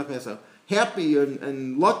lemechme yaseh. Happy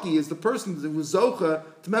and lucky is the person who was zocha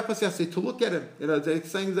to mechme yaseh, to look at him. They're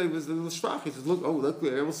saying that it was the shvach. He says, "Look, I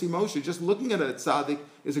will see Moshe. Just looking at a tzaddik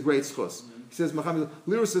is a great schus." He says, "Mechamed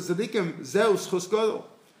liros tzaddikim zeu schus gadol."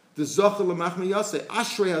 The zocha lemechme yaseh.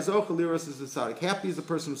 Ashrei hazocha liros is the tzaddik. Happy is the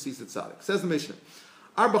person who sees the tzaddik. Says the Mishnah.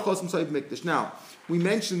 Now, we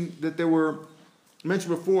mentioned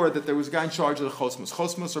before that there was a guy in charge of the chosmos.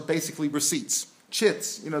 Chosmos are basically receipts,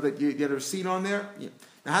 chits. That you get a receipt on there. Yeah.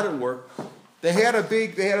 Now, how did it work? They had a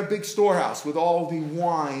big storehouse with all the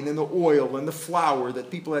wine and the oil and the flour that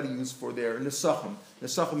people had to use for their nesachim.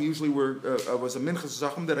 Nesachim usually was a minchas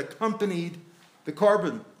nesachim that accompanied the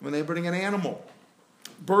carbon when they bring an animal.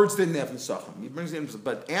 Birds didn't have nesachim,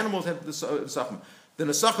 but animals had the nesachim. The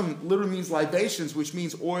nesachim literally means libations, which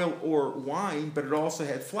means oil or wine, but it also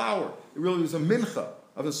had flour. It really was a mincha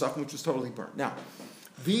of nesachim, which was totally burnt. Now,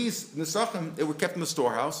 these nesachim, they were kept in the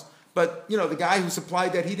storehouse, but the guy who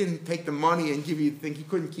supplied that, he didn't take the money and give you the thing. He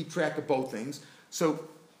couldn't keep track of both things. So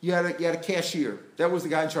you had a cashier. That was the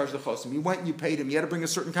guy in charge of the chosim. You went and you paid him. You had to bring a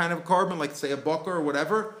certain kind of carbon, like say a bucker or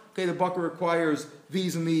whatever. Okay, the bucker requires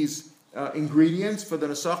these and these ingredients for the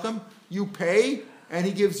nesachim. You pay, and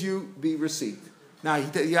he gives you the receipt. Now,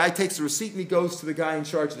 the guy takes the receipt and he goes to the guy in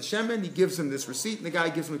charge of the shemen. He gives him this receipt, and the guy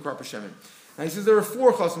gives him the proper shemen. Now, he says there are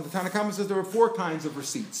 4 chosim. The Tanna Kama says there are 4 kinds of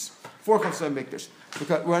receipts. 4 chosim of mikdash.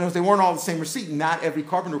 Because they weren't all the same receipt. Not every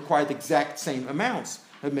carbon required the exact same amounts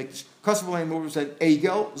of mikdash. Chosim Elaine said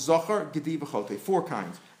egel, zochar, gedi, v'chote. 4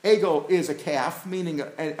 kinds. Egel is a calf, meaning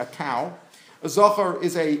a cow. A zochar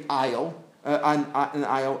is an aisle,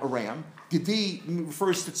 a ram. Gedi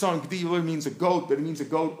refers to tzon. Gedi really means a goat, but it means a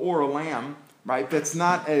goat or a lamb, right? That's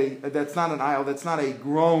not an ayil. That's not a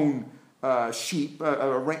grown sheep,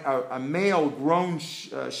 a male grown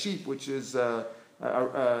sheep, which is a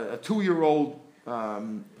 2-year-old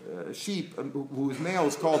sheep whose male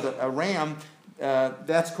is called a ram.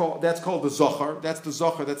 That's called the zochar. That's the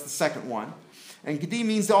zochar. That's the second one. And Gedi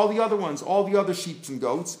means all the other ones, all the other sheep and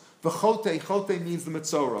goats. Chote means the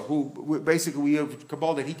Metzora, who basically we have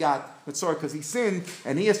Kabbalah that he got Metzora because he sinned,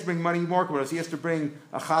 and he has to bring money more Kabbalah. He has to bring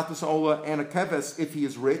a Chatas Ola and a Keves if he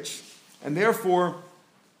is rich. And therefore,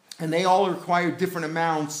 and they all require different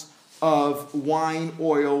amounts of wine,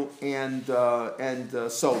 oil, and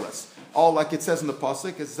solas. All like it says in the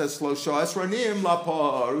pasuk, it says Shlosha Esranim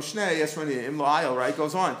Lapar Ushnei Esranim La'ayil, right? It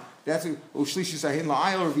goes on. That's Ushlishi Sahin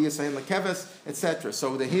La'ayil, Reviya Sahin Lakeves, etc.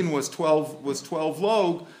 So the hin was 12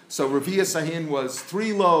 log. So Reviya Sahin was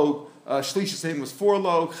 3 log. Shlishi Sahin was 4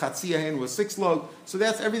 log. Chatzia Hin was 6 log. So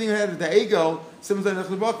that's everything we had. The Egel, similar to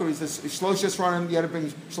the Bakar, he says Shlosh Esronim. You had to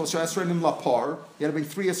bring Shlosh Esronim Lapar. You had to bring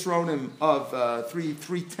 3 Esronim of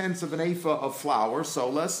 3/10 of an ephah of flour,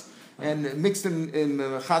 solas. And mixed in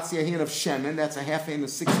chatzia hin of shemen, that's a half hin of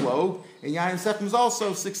 6 log. And yayin sechem is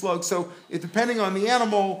also 6 log. So it, depending on the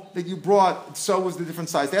animal that you brought, so was the different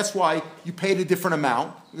size. That's why you paid a different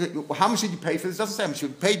amount. How much did you pay for this? It doesn't say how much. You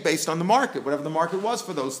paid based on the market, whatever the market was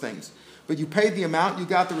for those things. But you paid the amount, you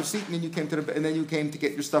got the receipt, and then you came to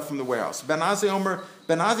get your stuff from the warehouse. Ben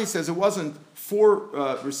Azai says it wasn't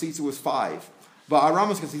 4 receipts; it was 5. But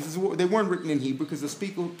Aramis, he says they weren't written in Hebrew because the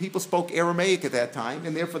people spoke Aramaic at that time,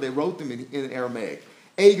 and therefore they wrote them in Aramaic.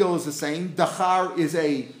 Egel is the same. Dachar is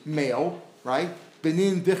a male, right?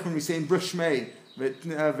 Benin Dichron, we say in Brishmei,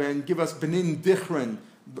 and give us Benin Dichron,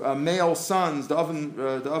 male sons, the oven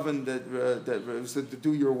that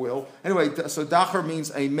do your will. Anyway, so Dachar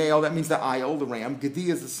means a male. That means the ayil, the ram. Gedi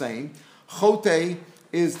is the same. Chote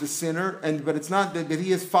is the sinner, but it's not that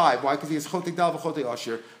he is 5. Why? Because he has chote dal v'chote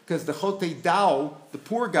asher. Because the chote dal, the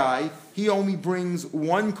poor guy, he only brings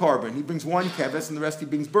 1 carbon. He brings 1 keves, and the rest he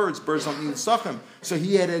brings birds. Birds don't need sachem. So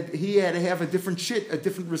he had to have a different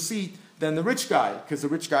receipt than the rich guy, because the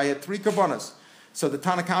rich guy had 3 karbonos. So the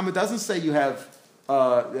Tanakama doesn't say you have.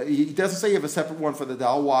 He doesn't say you have a separate one for the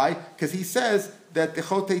dal. Why? Because he says that the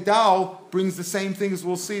chote dal brings the same things.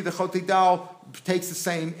 We'll see. The chote dal takes the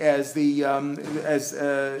same as the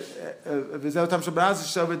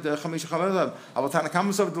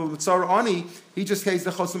he just takes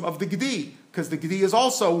the chosim of the gedi, because the gedi is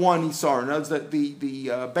also 1 isar. Notice that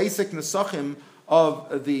the basic nesachim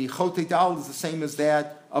of the chote dal is the same as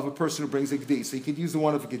that of a person who brings a gedi. So he could use the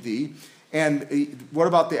one of a gedi. And what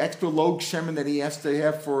about the extra log shemen that he has to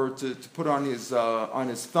have to put on his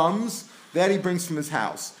thumbs? That he brings from his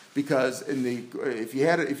house, because if you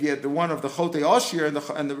had the one of the chote oshir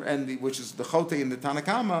which is the chote in the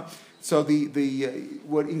Tanakama, so the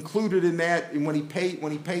what included in that, and when he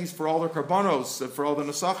pays for all the karbanos, for all the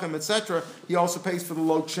nesachim, etc., he also pays for the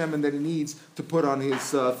log shemen that he needs to put on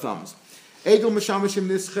his thumbs. Egel mishamishim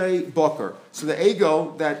nischei bakar. So the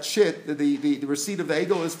egel, that shit, the receipt of the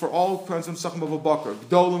egel is for all kinds of sachem of a bakar.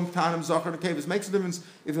 Gdolim, tanim, zachar, kevis. Makes a difference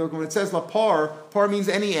when it says lapar. Par means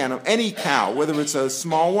any animal, any cow, whether it's a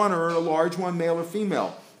small one or a large one, male or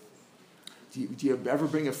female. Do you ever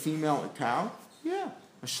bring a female cow? Yeah,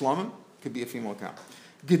 a shlomim could be a female cow.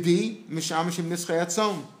 Gedi mishamishim nischei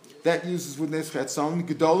atzon. That uses with nischei atzon.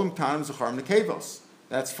 Gdolim, tanim, zachar, nekevos.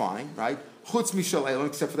 That's fine, right? Chutz mishal elam,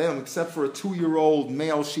 except for that, except for a 2-year-old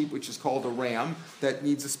male sheep, which is called a ram, that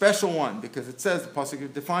needs a special one, because it says, the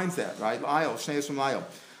pasuk defines that, right? Ayil, shneis from ayil.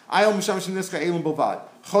 Ayil mishamish nischa elam bavad.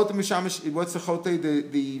 Chote mishamish, what's the chote?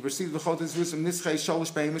 The receipt of the chote is from nischa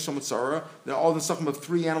sholish beimish al mitzora. All the sachem of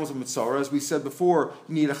 3 animals of mitzora. As we said before,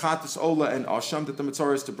 you need a chatas ola and asham that the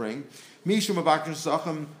mitzora is to bring. Mishum abakin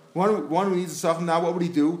sachem. One who needs a sachem, now what would he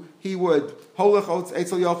do? He would holech otz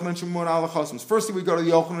etzel Yochanan shemun al chasms. First he would go to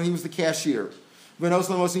Yochanan, he was the cashier. When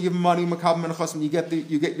Oslan wasn't give him money, makabim and chasm, you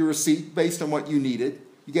get your receipt based on what you needed.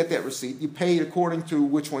 You get that receipt. You paid according to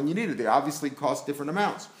which one you needed. They obviously cost different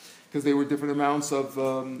amounts, because they were different amounts of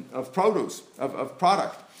produce, of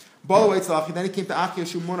product. Then he came to Achia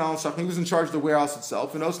Shumun al Shachim. He was in charge of the warehouse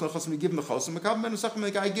itself. And Oslan Chasm, you give him the Chasm.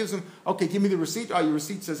 The guy gives him, okay, give me the receipt. Oh, your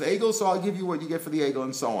receipt says Egel, so I'll give you what you get for the Egel,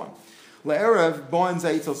 and so on. Le'erev, Boan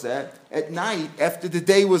Zaitel said, at night, after the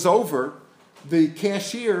day was over, the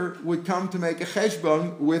cashier would come to make a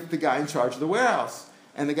cheshbon with the guy in charge of the warehouse.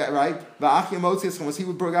 And the guy, right? He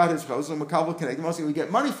would bring out his chos, and he would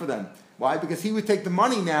get money for them. Why? Because he would take the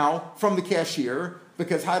money now from the cashier.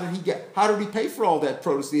 Because how did he pay for all that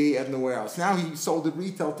produce that he had in the warehouse? Now he sold it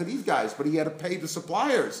retail to these guys, but he had to pay the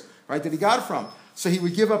suppliers, right, that he got it from. So he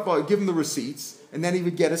would give him the receipts, and then he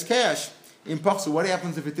would get his cash. In Pachsu, what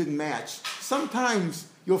happens if it didn't match? Sometimes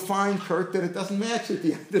you'll find, Kurt, that it doesn't match at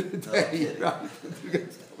the end of the day. Right?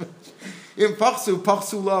 In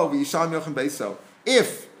Pachsu lo, v'yisham Yochanan beiso.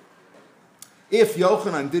 If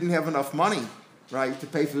Yochanan didn't have enough money, right, to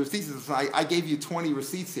pay for the receipts, I gave you 20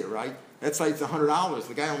 receipts here, right? That's like it's $100.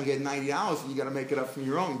 The guy only had $90, and you got to make it up from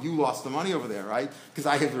your own. You lost the money over there, right? Because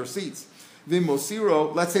I have the receipts. Then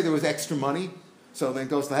Mosiro, let's say there was extra money. So then it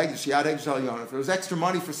goes to Hegdish. If there was extra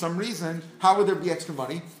money for some reason, how would there be extra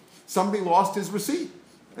money? Somebody lost his receipt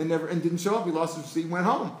and didn't show up. He lost his receipt, went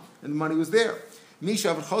home, and the money was there.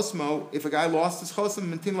 Misha Chosmo, if a guy lost his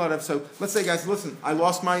chosim, so let's say, guys, listen, I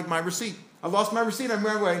lost my receipt. I'm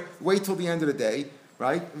running away. Wait till the end of the day,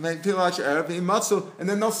 right? And then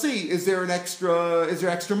they'll see, is there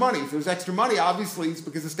extra money? If there's extra money, obviously it's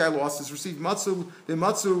because this guy lost his receipt. Matsu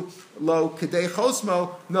lo kedei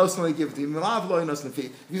chosmo, no suddenly give it to him.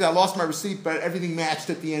 Because I lost my receipt, but everything matched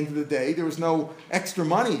at the end of the day. There was no extra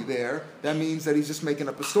money there. That means that he's just making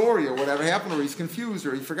up a story or whatever happened, or he's confused,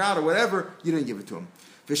 or he forgot, or whatever. You didn't give it to him.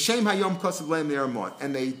 V'shem hayom kosav leim ne'eramot.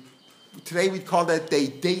 And today we'd call that they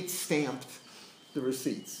date stamped the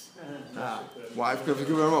receipts. Why?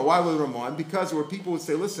 Why would Ramon? Because where people would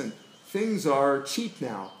say, listen, things are cheap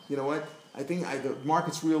now. You know what? I think the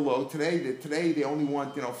market's real low today. Today they only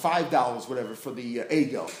want $5 whatever for the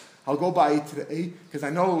ego. I'll go buy it today because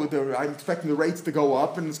I know I'm expecting the rates to go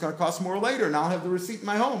up and it's going to cost more later. And I'll have the receipt in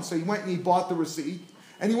my home. So he went and he bought the receipt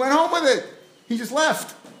and he went home with it. He just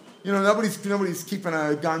left. Nobody's keeping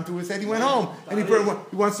a gun to his head. He went home and he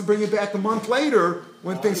wants to bring it back a month later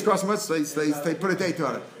when things cost much. They put a date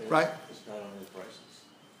on it, right? It's not on his prices,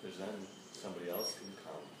 because then somebody else can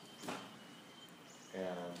come, and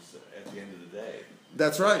at the end of the day,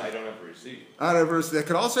 that's right. I don't have a receipt. That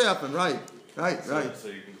could also happen, right. So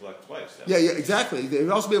you can collect twice. Yeah, exactly. They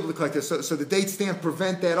would also be able to collect this. So the date stamp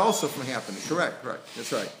prevent that also from happening. Correct, right.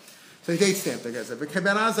 That's right. So the date stamp, I guess. If it's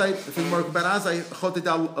more Benazai,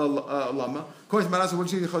 Chotedal Lama. According to Benazai, what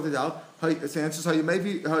do you need the Chotedal? It's the answer is how you may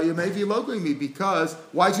be logoing me, because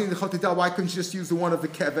why do you need the Chotedal? Why couldn't you just use the one of the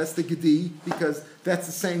Keves, the Gedi? Because that's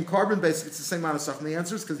the same carbon base, it's the same amount of stuff. And the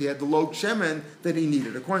answer is because he had the Log Shemen that he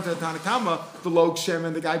needed. According to the Tanakama, the Log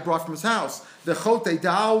Shemen the guy brought from his house. The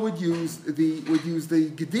Chotedal would use the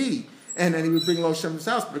Gedi. And then he would bring Lo Shem to his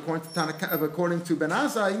house. But according to Ben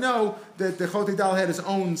Azai, no, that the Chotedal had his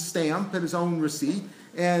own stamp, had his own receipt,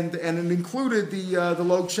 and it included the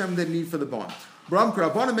Log Shem that he needed for the bond. Bram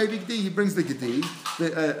Karabana maybe Gedi, he brings the Gedi.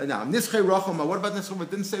 Now, Nischei Rachel, what about Nischei? It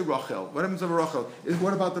didn't say Rachel. What happens of a Rachel?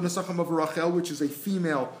 What about the Nesachim of a Rachel, which is a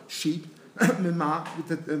female sheep?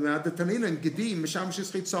 The Tanina and Gedi, Misham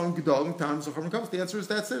Shishchit Son Gedol, Tam Zochar Mekavos. The answer is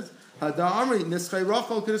that's it. Hadamri Nischei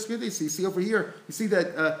Rachel Kedes Gedi. So you see over here, you see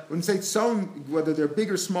that when you say Son, whether they're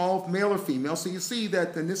big or small, male or female, so you see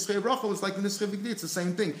that the Nischei Rachel is like the Nischei Gedi. It's the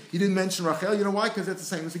same thing. You didn't mention Rachel. You know why? Because it's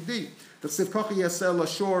the same as Gedi. The Sivkochi Yasel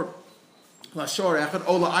Lashor Echad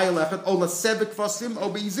Ola Ayel Echad Ola Sebek Fasim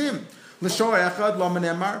Obeizim. L'shor echad lo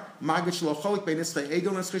menemar magid shelo cholik bein nischei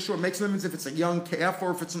egel nischei shor. Makes no difference if it's a young calf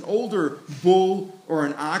or if it's an older bull or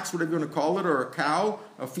an ox, whatever you want to call it, or a cow,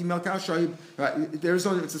 a female cow. There's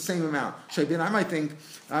no. It's the same amount. I might think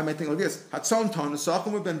like this. Hatzon ton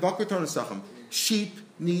nesachim with ben bakar ton nesachim. Sheep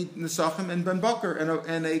need nesachim and ben bakar,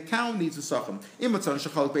 and a cow needs nesachim. Imatzon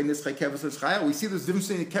shechalik bein nischei keves nischei. We see this difference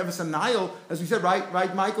between keves and nile, as we said, right?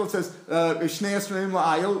 Michael, it says shnei esrei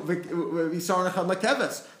la'ayil v'isar echad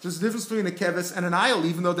lakeves. There's a difference between a keves and an ayil,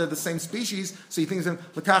 even though they're the same species. So you think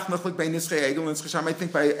l'kach nachlik bein nischei egel and nischei. I might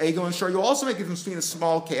think by egel and shor you also make a difference between a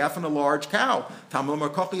small calf and a large cow.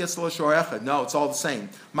 No, it's all the same.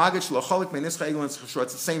 Magid shelo cholik bein nischei egel and nischei shor.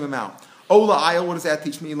 It's the same amount. Ola ayil, what does that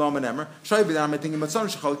teach me?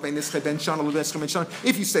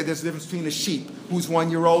 If you say there's a difference between a sheep who's 1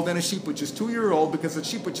 year old and a sheep which is 2 year old, because a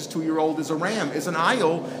sheep which is 2 year old is a ram, is an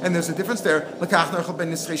ayil, and there's a difference there. Maybe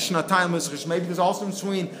there's also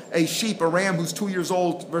between a sheep, a ram who's 2 years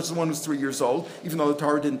old versus one who's 3 years old, even though the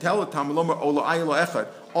Torah didn't tell it.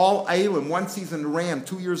 All ayilim, one season a ram,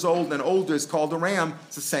 2 years old and older, is called a ram.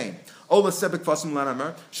 It's the same. Ola sebek fasim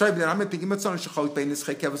lanamer. I might think imatzon shechalik bein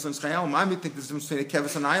nischei keves and nischei. I might think there's a difference between a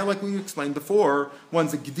keves and ayil, like we explained before.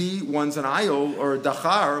 One's a gedi, one's an ayil or a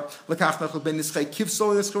dachar. Lekach nachal bein nischei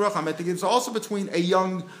kivsol nischei roch. I might think it's also between a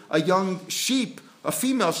young sheep, a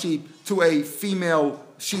female sheep, to a female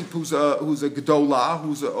sheep who's a gedola,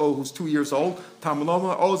 who's 2 years old.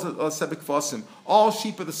 Tamaloma owes a sebek vasim. All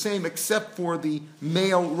sheep are the same except for the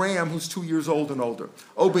male ram who's 2 years old and older.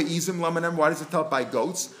 Oba izim lamanem. Why does it tell by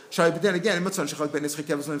goats? But then again, I might think there's a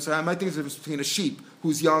difference between a sheep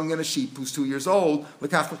who's young and a sheep who's 2 years old. I might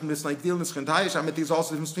think there's also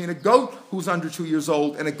a difference between a goat who's under 2 years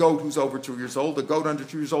old and a goat who's over 2 years old. A goat under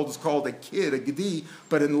 2 years old is called a kid, a gedi,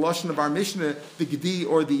 but in the lashon of our Mishnah, the gedi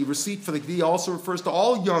or the receipt for the gedi also refers to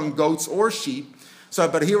all young goats or sheep. So,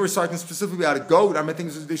 but here we're talking specifically about a goat. I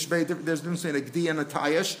think there's a difference between a gedi and a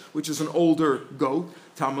tayash, which is an older goat.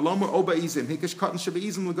 The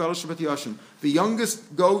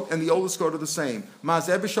youngest goat and the oldest goat are the same.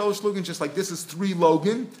 Just like this is 3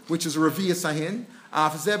 logan, which is a reviya sahin.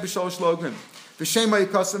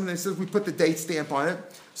 And they says we put the date stamp on it.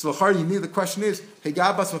 So the question is, hey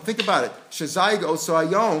Gabas, well think about it.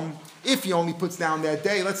 If he only puts down that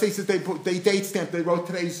day, let's say since they date stamp, they wrote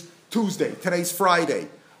today's Tuesday, today's Friday.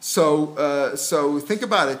 So think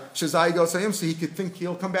about it. Shazai goes sayim, so he could think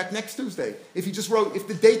he'll come back next Tuesday. If he just wrote, if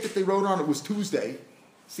the date that they wrote on it was Tuesday,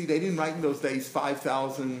 see, they didn't write in those days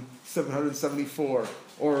 5,774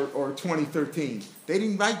 or 2013. They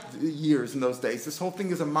didn't write years in those days. This whole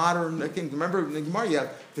thing is a modern thing. Remember in the Gemara, you have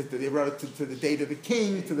they wrote it to the date of the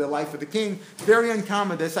king, to the life of the king. Very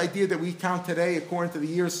uncommon. This idea that we count today according to the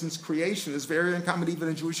years since creation is very uncommon even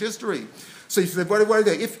in Jewish history. So you said, what are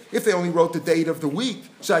they? If they only wrote the date of the week,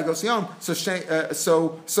 Shai goes Yom. So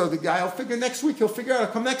the guy will figure next week. He'll figure out. I'll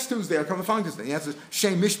come next Tuesday. I'll come the following Tuesday. He answers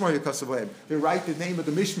Shem Mishmar Yakasav. They write the name of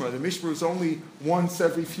the Mishmar. The Mishmar is only once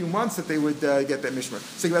every few months that they would get that Mishmar.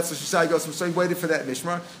 So that's what Shai goes. So he waited for that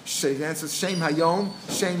Mishmar. He answers Shem Hayom,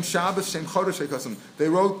 Shem Shabbos, Shem Chodesh Yakasim. They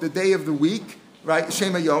wrote the day of the week. Right,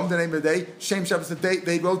 Shem Hayom, the name of the day. Shem Shabbos, the day.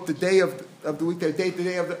 They wrote the day of the week. They date the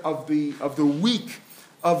day of the week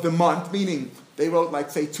of the month, meaning they wrote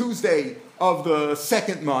like say Tuesday of the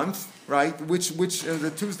second month, right? Which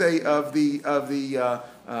the Tuesday of the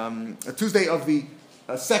Tuesday of the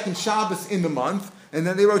second Shabbos in the month, and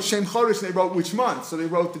then they wrote Shem Chodesh. And they wrote which month? So they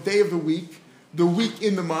wrote the day of the week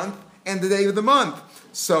in the month, and the day of the month.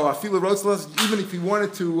 So I feel wrote even if you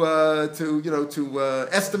wanted to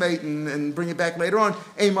estimate and bring it back later on,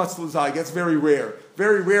 Eimatz Lazai, that's very rare.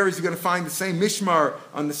 Very rare is you're going to find the same mishmar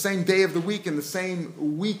on the same day of the week and the same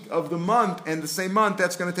week of the month and the same month.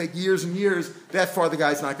 That's going to take years and years. That far the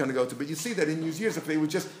guy's not going to go to. But you see that in use years. If they would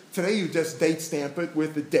just today, you just date stamp it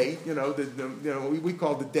with the date. We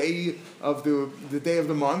call the day of the day of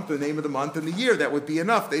the month, the name of the month, and the year. That would be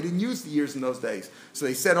enough. They didn't use the years in those days, so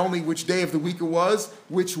they said only which day of the week it was,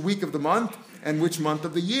 which week of the month, and which month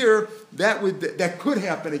of the year. That could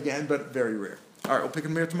happen again, but very rare. All right, we'll pick a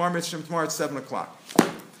mirror tomorrow. Mitzvah tomorrow at 7:00,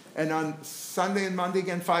 and on Sunday and Monday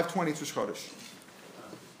again 5:20 Rosh Chodesh.